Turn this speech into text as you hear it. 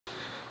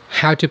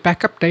how to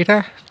backup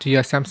data to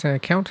your Samsung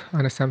account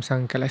on the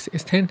Samsung Galaxy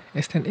S10,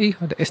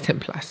 S10e or the S10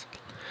 Plus.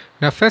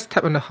 Now first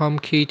tap on the home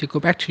key to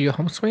go back to your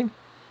home screen.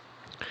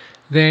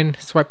 Then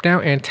swipe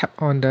down and tap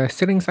on the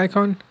settings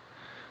icon.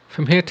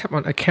 From here tap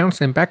on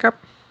accounts and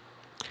backup.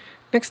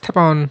 Next tap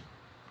on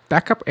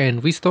backup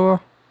and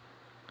restore.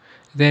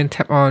 Then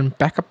tap on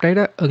backup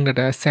data under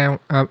the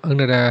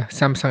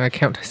Samsung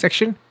account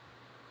section.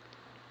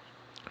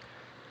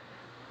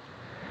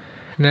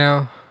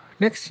 Now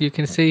next you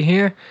can see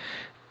here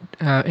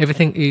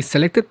everything is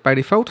selected by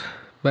default,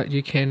 but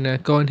you can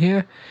go in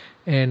here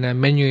and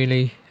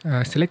manually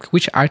select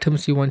which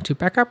items you want to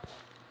backup.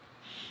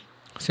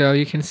 So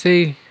you can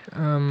see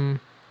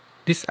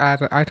these are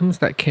the items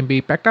that can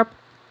be backed up.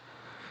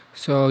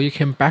 So you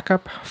can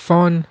backup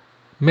phone,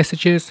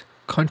 messages,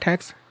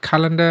 contacts,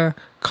 calendar,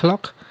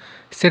 clock,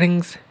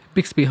 settings,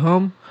 Bixby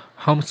Home,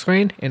 home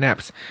screen, and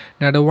apps.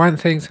 Now the one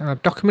thing,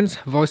 documents,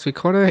 voice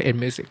recorder, and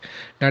music.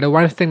 Now the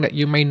one thing that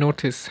you may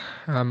notice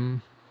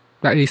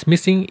that is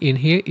missing in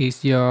here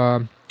is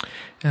your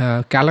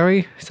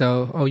gallery.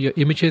 So all your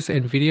images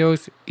and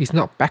videos is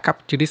not backed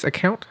up to this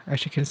account,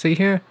 as you can see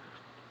here.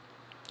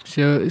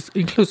 So it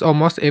includes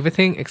almost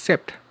everything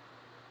except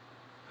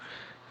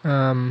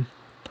the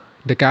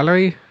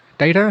gallery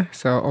data.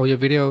 So all your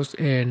videos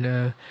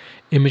and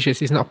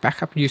images is not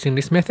backup using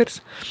these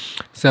methods.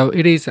 So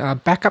it is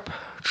backup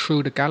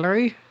through the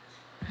gallery.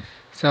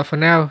 So for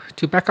now,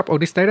 to backup all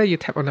this data, you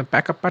tap on the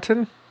backup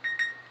button,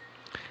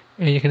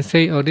 and you can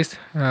see all this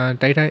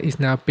data is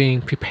now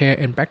being prepared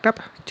and backed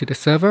up to the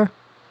server.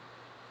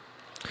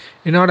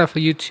 In order for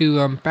you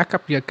to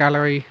backup your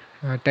gallery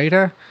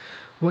data,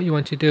 what you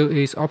want to do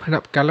is open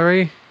up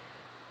gallery,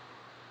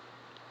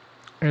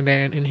 and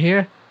then in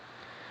here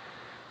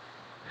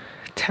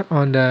tap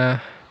on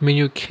the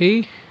menu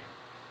key,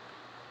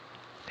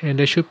 and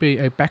there should be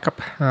a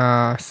backup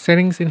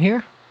settings in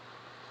here.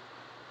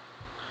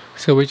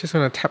 So we're just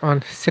going to tap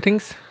on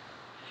settings,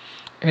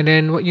 and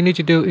then what you need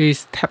to do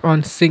is tap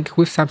on sync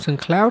with Samsung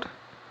Cloud.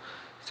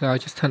 So I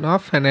just turn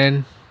off, and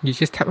then you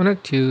just tap on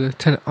it to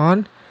turn it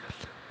on.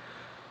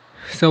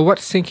 So what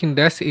syncing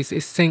does is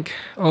it sync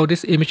all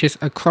these images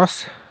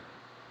across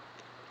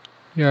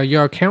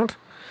your account.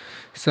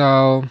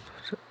 So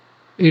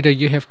either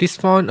you have this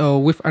phone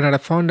or with another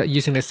phone that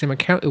using the same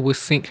account, it will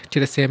sync to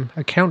the same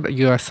account that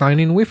you are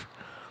signing with.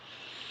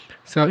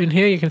 So in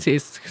here you can see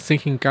it's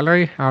syncing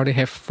gallery. I already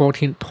have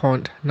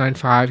 14.95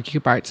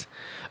 gigabytes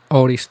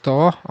already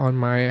stored on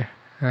my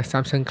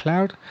Samsung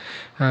Cloud.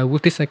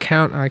 With this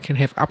account I can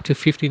have up to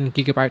 15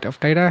 gigabytes of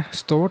data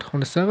stored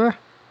on the server.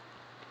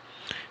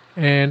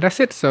 And that's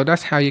it. So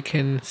that's how you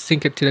can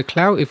sync it to the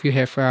cloud if you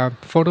have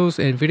photos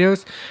and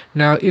videos.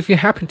 Now if you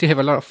happen to have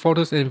a lot of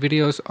photos and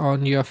videos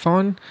on your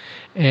phone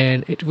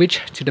and it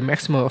reach to the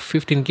maximum of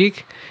 15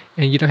 gig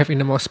and you don't have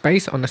any more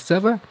space on the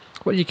server,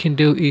 what you can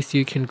do is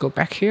you can go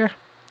back here.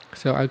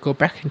 So I go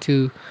back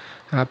into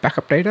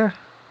backup data.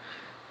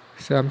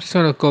 So I'm just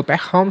going to go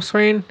back home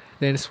screen,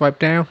 then swipe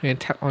down and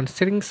tap on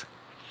settings.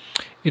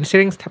 In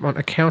settings, tap on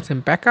accounts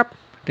and backup,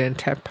 then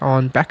tap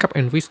on backup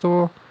and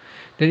restore.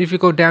 Then if you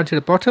go down to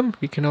the bottom,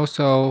 you can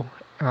also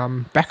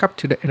back up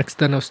to an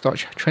external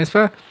storage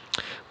transfer,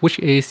 which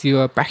is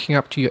you're backing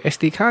up to your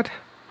SD card.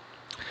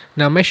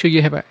 Now make sure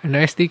you have an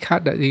SD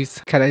card that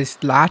is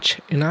large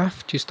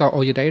enough to store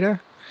all your data.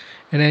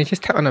 And then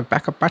just tap on the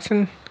backup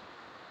button.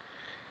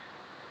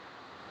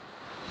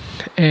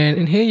 And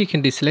in here you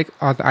can deselect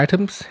all the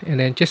items and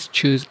then just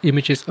choose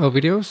images or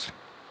videos.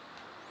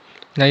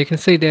 Now you can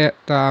see that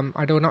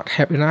I do not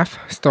have enough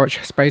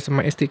storage space on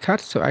my SD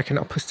card, so I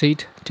cannot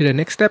proceed to the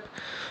next step.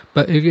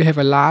 But if you have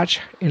a large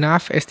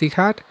enough SD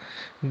card,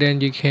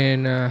 then you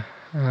can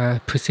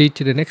proceed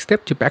to the next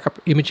step to backup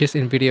images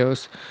and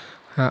videos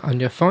on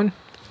your phone.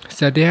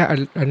 So there are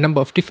a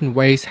number of different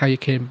ways how you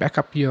can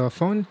backup your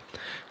phone.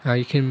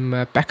 You can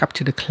back up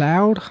to the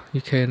cloud.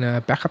 You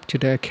can back up to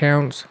the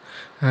accounts,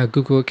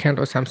 Google account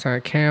or Samsung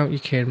account. You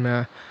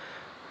can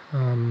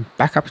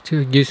back up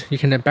to use. You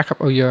can back up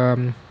all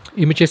your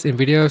images and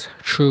videos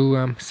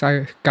through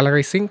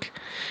gallery sync,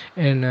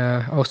 and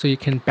also you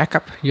can back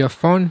up your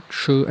phone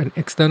through an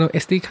external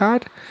SD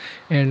card.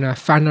 And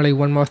finally,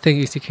 one more thing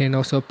is you can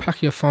also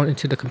plug your phone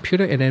into the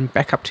computer and then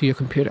back up to your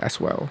computer as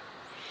well.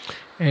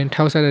 And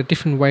those are the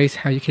different ways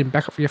how you can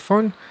back up your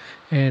phone.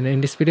 And in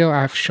this video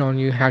I've shown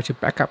you how to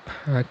back up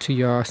to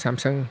your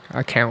Samsung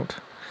account.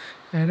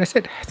 And that's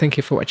it. Thank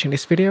you for watching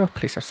this video.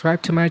 Please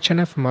subscribe to my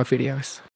channel for more videos.